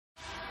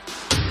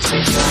Hello,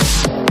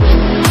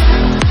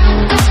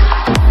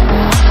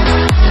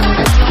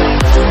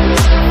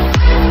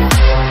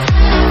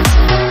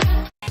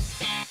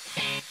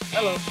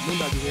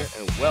 Moondoggy here,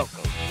 and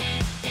welcome to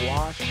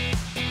Squash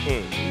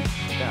Kings.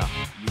 Now,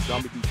 you saw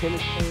me do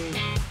Tennis Kings,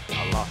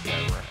 I lost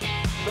that round.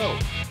 So,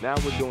 now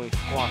we're doing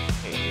Squash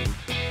Kings.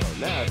 So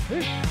now,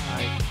 this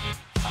time,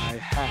 I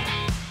have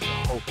to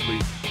hopefully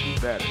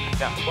do better.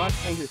 Now, Squash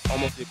Kings is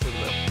almost the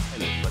equivalent of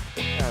tennis, but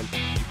this time,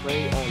 you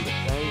play on the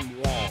same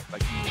wall,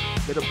 like you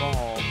hit a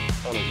ball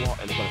on a wall,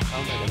 and it's going to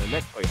come back, and the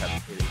next player has to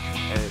hit it,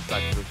 and it's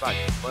like the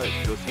cycle. But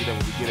you'll see that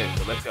when we get in,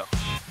 so let's go.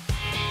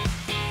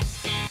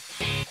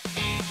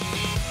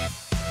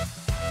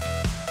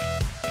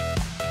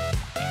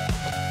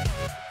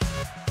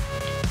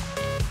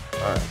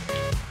 Alright.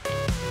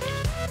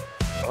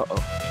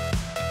 Uh-oh.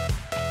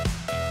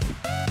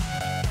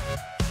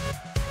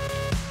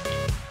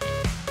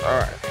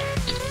 Alright.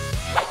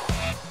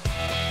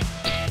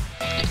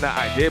 Now,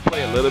 I did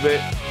play a little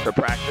bit to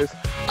practice.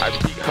 I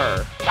beat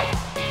her.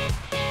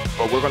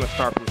 But we're going to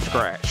start from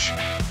scratch.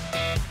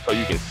 So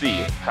you can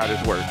see how this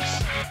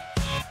works.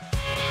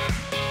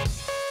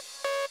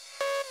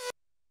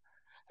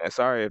 And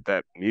sorry if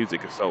that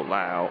music is so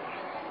loud.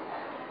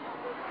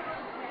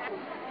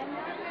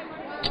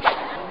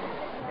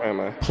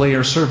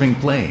 Player serving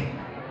play.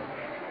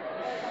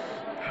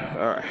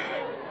 Alright.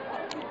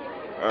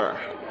 Alright.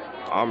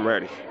 I'm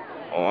ready.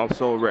 Oh, I'm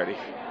so ready.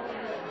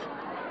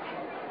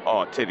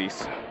 Oh,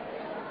 titties.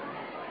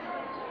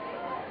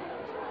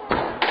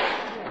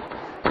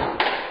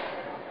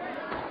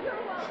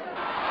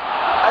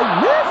 I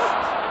missed!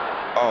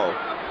 Oh,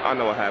 I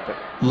know what happened.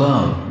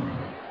 Love.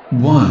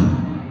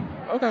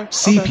 1. Okay.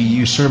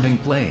 CPU serving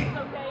play.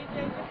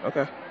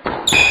 Okay.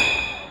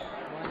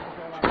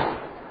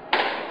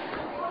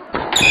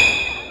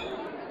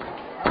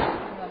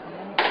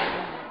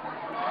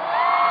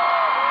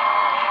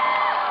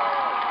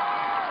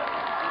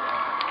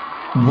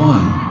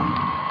 One.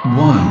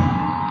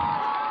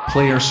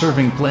 Player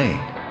serving play.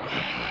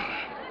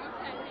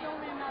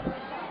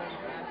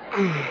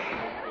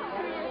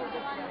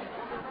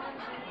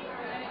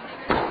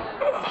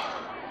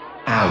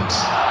 Out.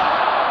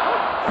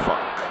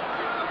 Fuck.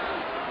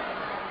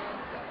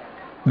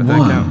 Does 1. that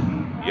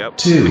count? Yep.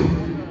 2.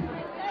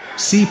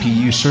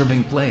 CPU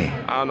serving play.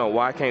 I don't know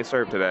why I can't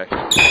serve today.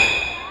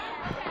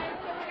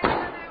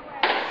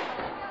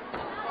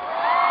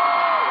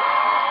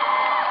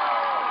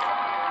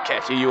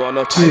 Catching you on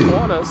those tight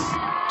corners.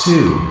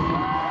 2.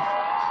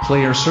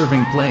 Player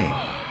serving play.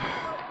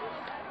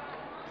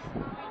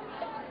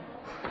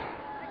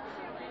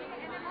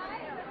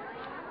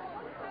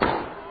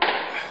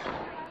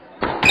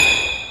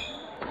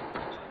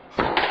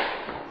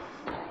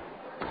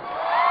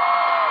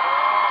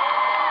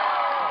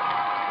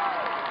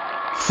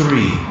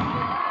 Three,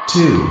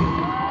 2.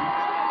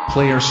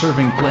 Player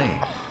serving play.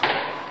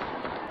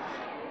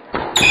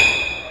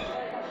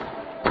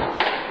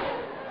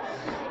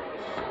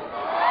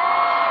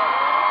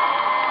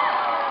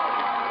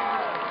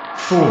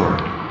 4,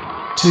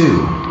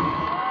 2.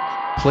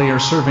 Player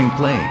serving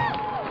play.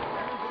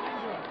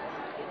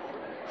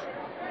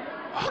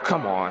 Oh,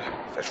 come on.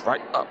 That's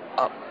right up.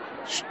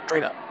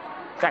 Straight up.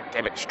 God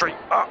damn it. Straight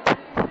up.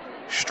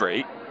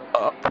 Straight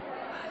up.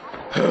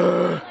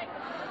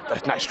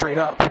 That's not straight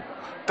up.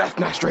 That's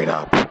not straight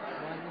up.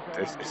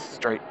 This is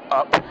straight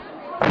up.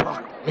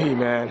 Fuck me,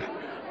 man.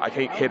 I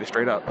can't hit it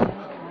straight up.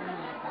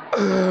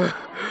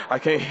 I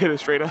can't hit it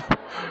straight up.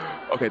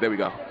 Okay, there we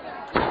go.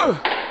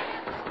 Okay.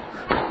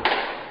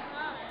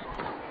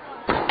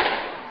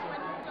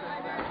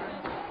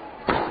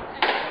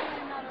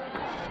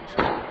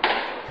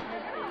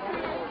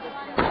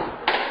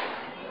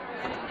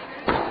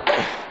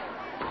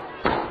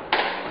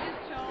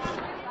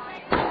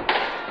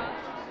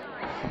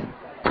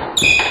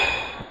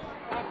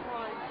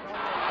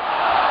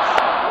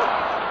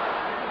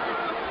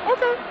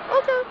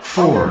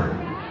 4,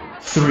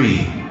 3.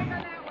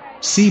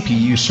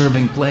 CPU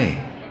serving play.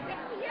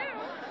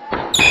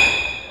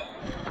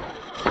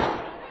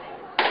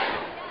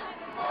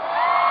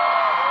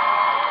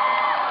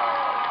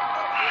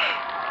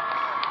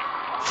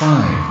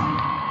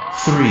 5,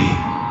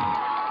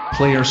 3.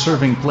 Player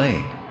serving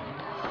play.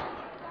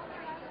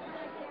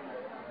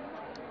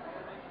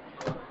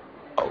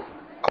 Oh,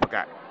 I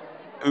forgot.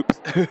 Oops.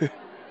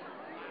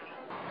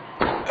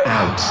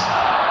 Out.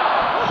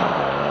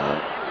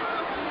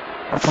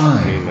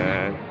 5, Hey,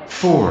 man.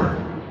 4.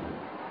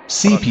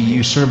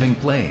 CPU serving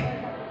play.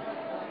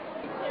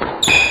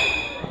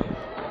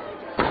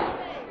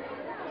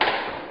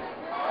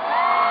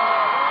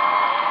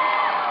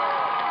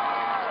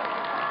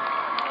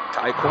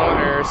 Tight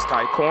corners,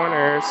 tight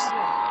corners.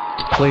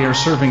 Player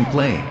serving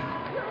play.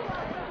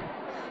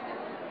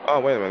 Oh,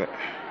 wait a minute.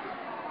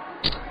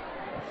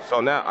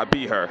 So now I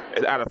beat her.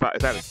 It's out of 5.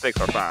 It's out of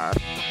 6 or 5.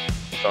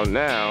 So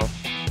now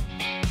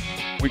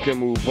we can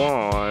move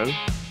on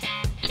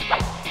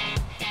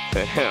to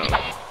him.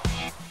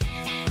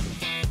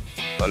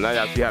 So now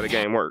y'all see how the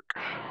game works.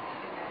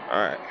 All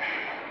right.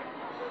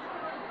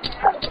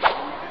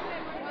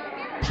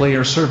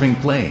 Player serving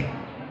play.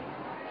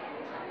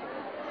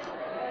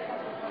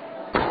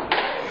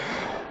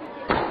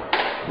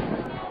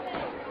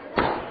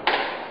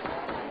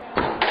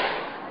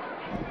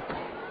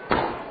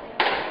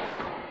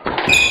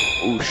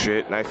 Oh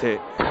shit, nice hit.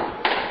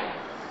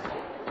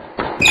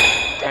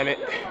 Damn it.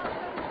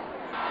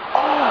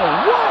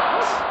 Oh,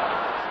 what?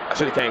 I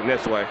should have came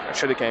this way. I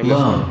should have came this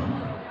Love. way.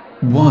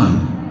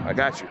 1. I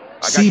got you.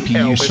 I got CPU you,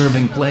 Elvis.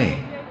 serving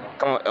play.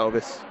 Come on,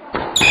 Elvis.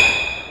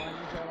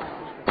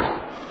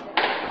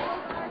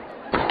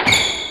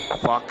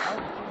 Fuck.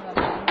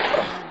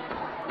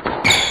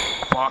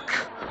 Fuck.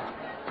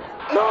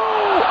 No,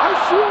 I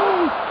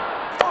threw.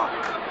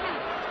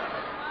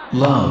 Fuck.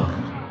 Love.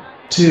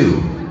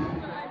 2.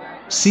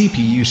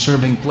 CPU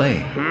serving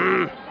play.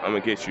 I'm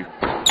gonna get you.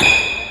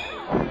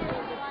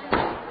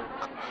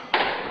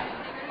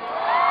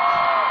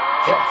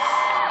 Yes.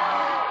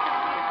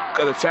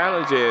 Cause the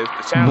challenge is.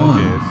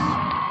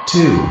 2.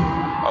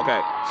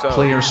 Okay, so.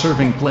 Player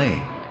serving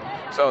play.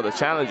 So the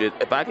challenge is,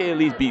 if I can at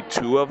least beat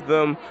 2 of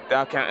them,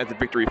 that'll count as a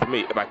victory for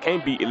me. If I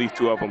can't beat at least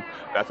 2 of them,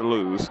 that's a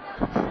lose.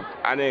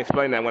 I didn't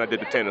explain that when I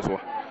did the tennis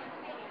one.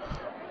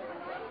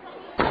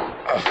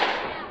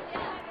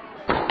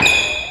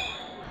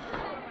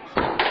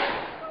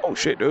 Oh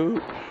shit,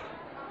 dude.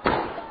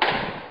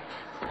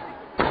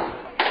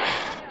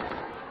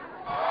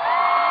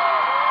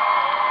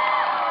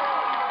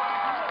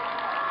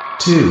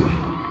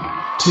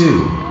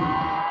 Two.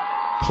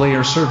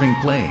 Player serving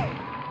play.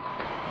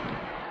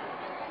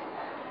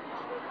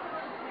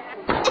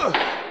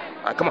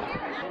 Alright, come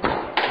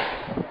on.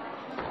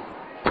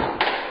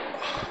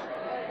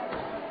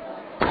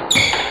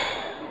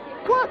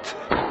 What?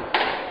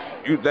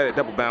 You let it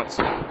double bounce.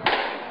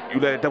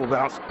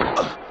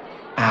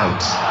 Out.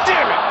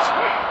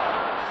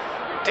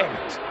 Damn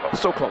it! Oh,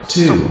 so close.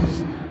 2. So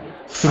close.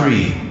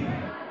 3.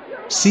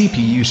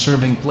 CPU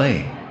serving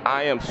play.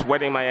 I am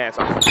sweating my ass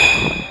off.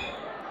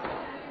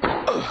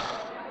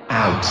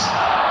 Out.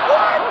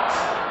 What?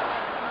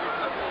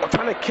 I'm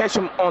trying to catch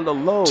him on the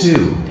low. 2.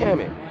 Damn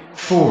it.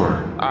 4.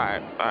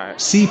 Alright.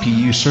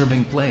 CPU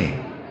serving play.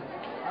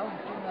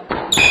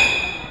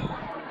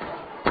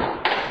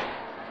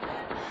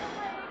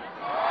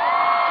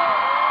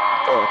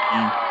 Fuck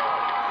you.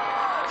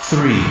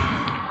 3.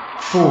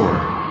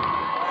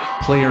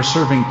 4. Player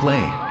serving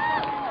play.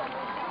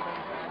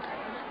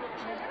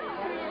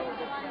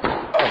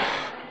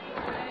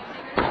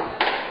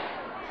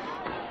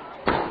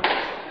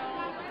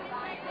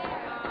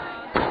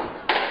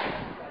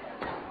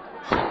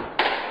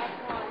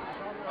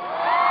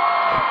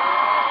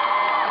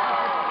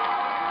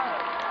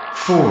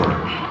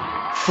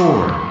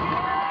 Four.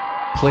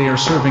 Player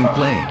serving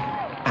play.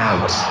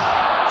 Out.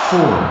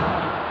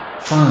 4.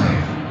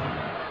 5.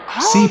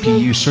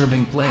 CPU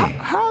serving play.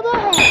 How the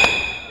heck?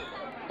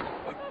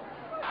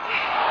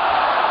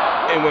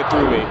 It went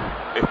through me.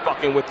 It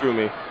fucking went through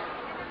me.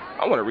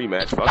 I want a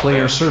rematch. Fuck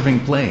Player that. serving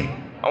play.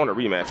 I want a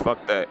rematch.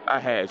 Fuck that. I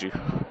had you.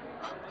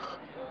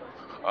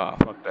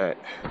 Fuck that.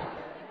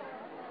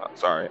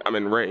 Sorry. I'm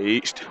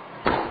enraged.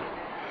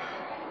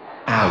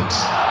 Out.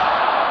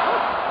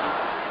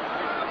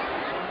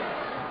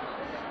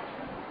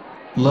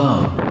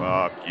 Love.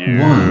 Fuck you.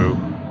 1.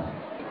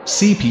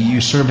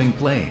 CPU serving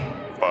play.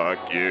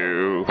 Fuck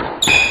you.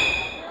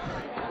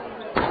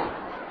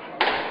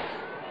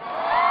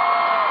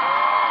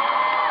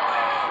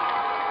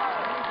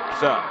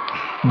 What's up?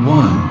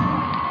 1.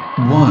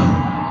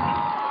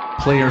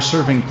 Player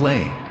serving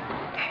play.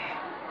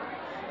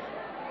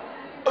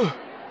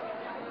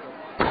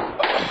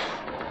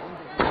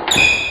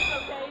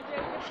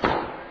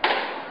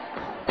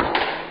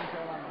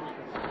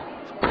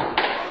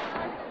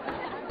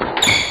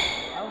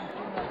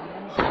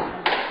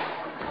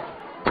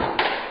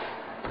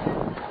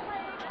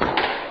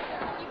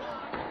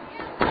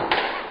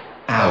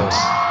 Out.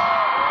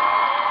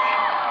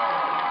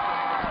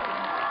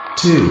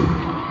 2.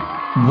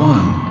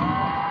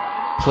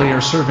 1.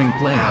 Player serving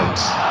play. Out.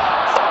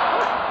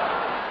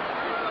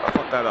 I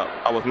fucked that up.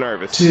 I was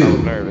nervous.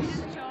 2.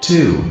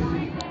 2.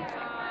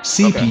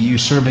 CPU Okay.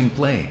 serving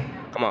play.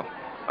 Come on.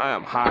 I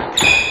am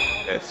hot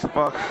as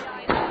fuck.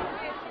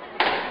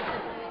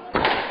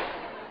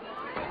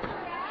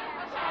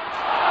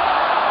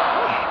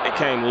 It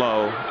came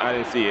low. I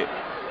didn't see it.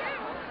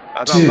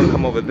 I thought it was 2. gonna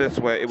come over this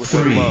way. It was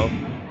so 3. low.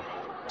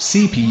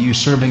 CPU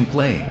serving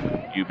play.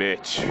 You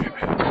bitch.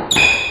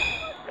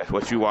 That's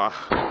what you are.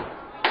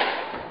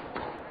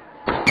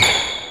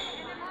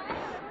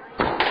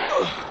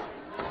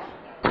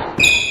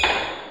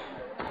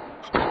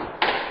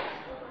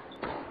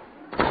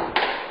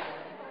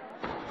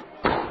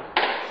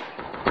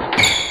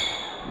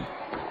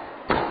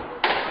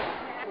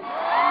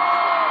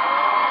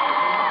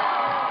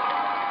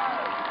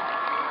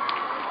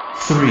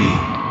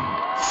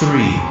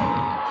 Three.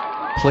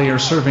 Player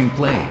serving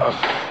play.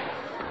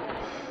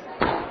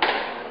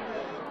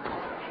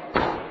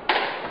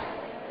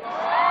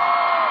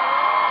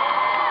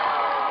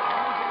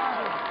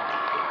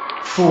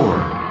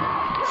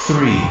 4.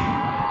 3.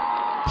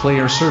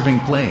 Player serving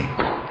play.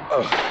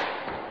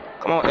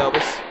 Come on,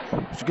 Elvis.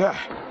 you got?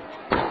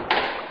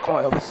 Come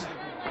on, Elvis.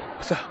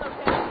 What's up?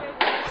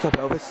 What's up,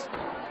 Elvis?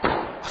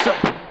 What's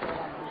up?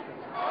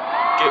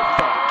 Get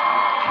fucked.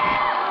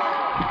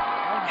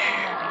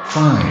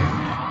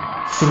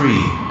 5,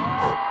 3.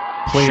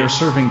 Player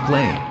serving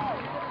play.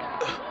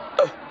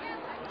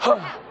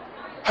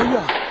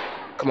 Hiya.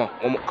 Come on,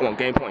 one more. Come on,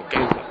 game point,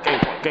 game point, game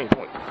point, game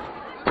point.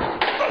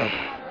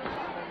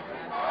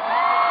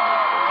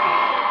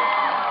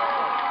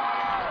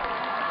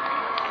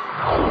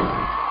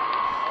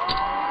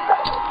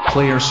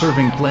 Player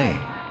serving play.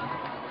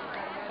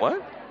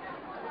 What?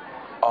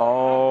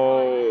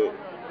 Oh,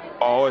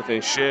 it's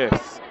in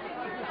shifts.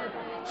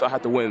 So I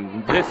have to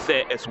win this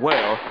set as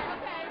well.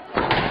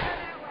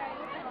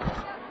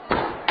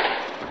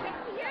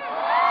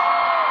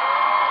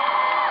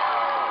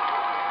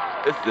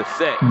 This is the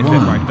set. It's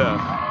it right there.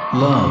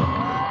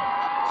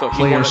 Love. So he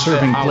Player won a set,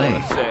 serving I play.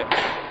 won a set.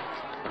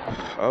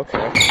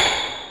 Okay.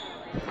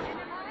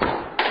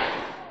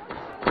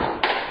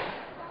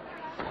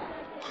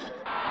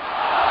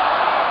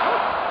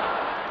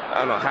 I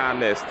don't know how I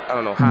missed. I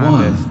don't know how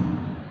I missed.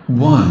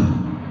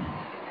 1.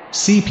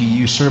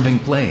 CPU serving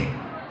play.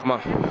 Come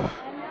on.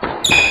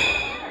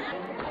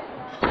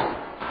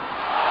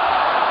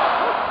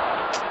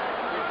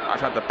 I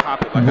tried to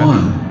pop it like 1,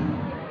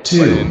 I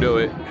didn't 2. do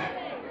it.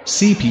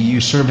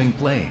 CPU serving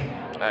play.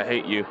 I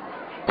hate you. 1,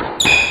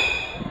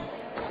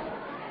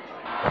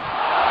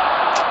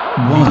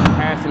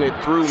 Passing it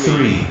through me.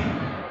 3.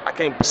 I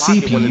can't block it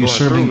when CPU it's going through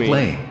serving me.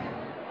 play.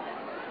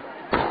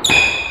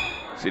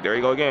 See, there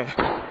you go again.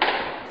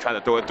 Trying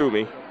to throw it through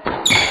me.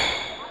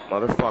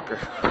 Motherfucker.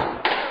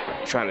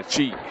 Trying to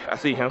cheat. I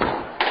see him.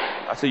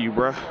 I see you,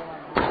 bruh.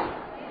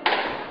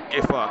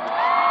 Get fucked.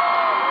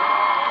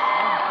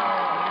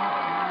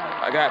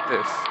 I got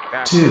this. I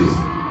got 2, this.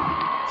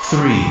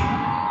 3.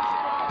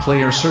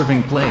 Player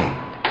serving play.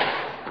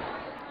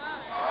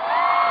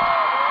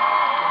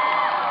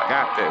 I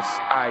got this.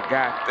 I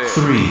got this.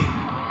 3,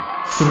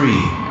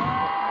 3.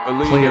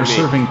 Believe Player in me.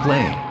 serving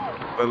play.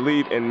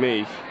 Believe in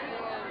me.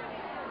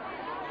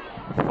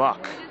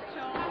 Fuck.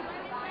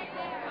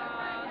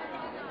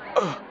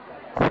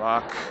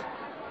 Fuck.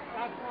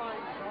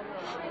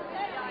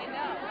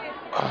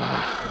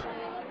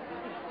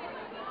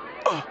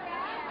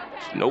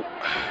 Nope.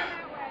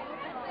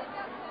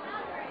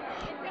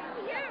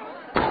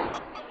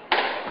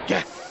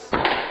 Yes.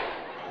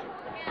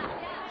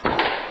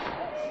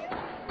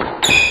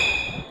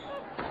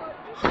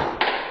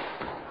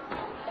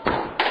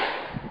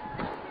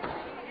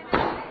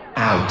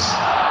 Out.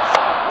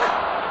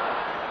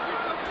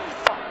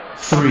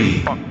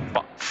 3,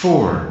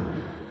 4.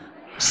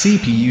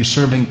 CPU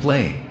serving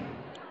play.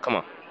 Come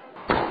on.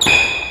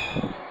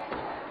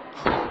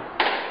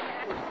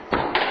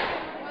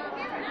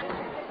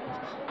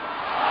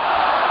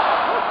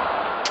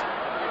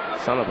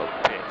 Son of a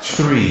bitch.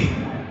 3,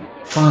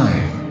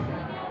 5.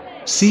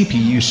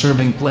 CPU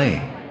serving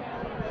play.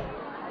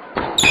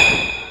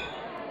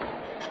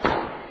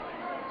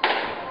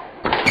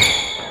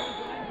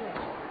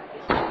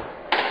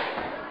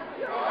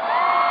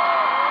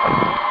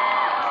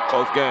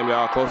 Close game,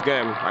 y'all. Close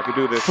game. I can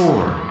do this. 4,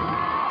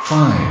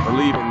 5.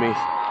 Believe in me.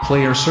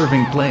 Player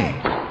serving play.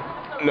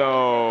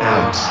 No.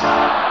 Out.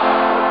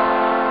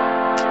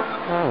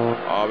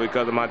 All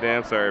because of my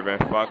damn serving.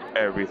 Fuck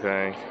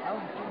everything.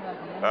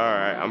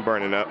 Alright, I'm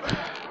burning up.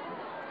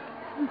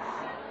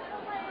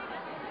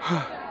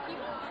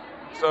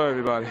 So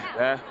everybody,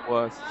 that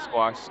was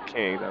Squash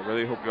Kings. I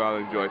really hope you all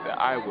enjoyed that.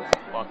 I was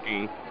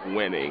fucking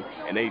winning,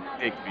 and they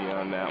dicked me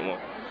on that one.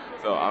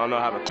 So I don't know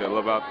how to feel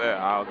about that.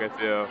 I'll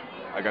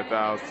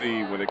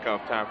see when it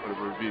comes time for the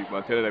review. But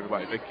until then,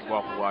 everybody, thank you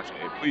all for watching,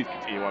 and please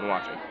continue on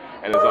watching.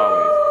 And as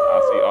always,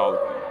 I'll see all of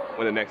you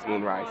when the next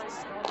moon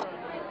rises.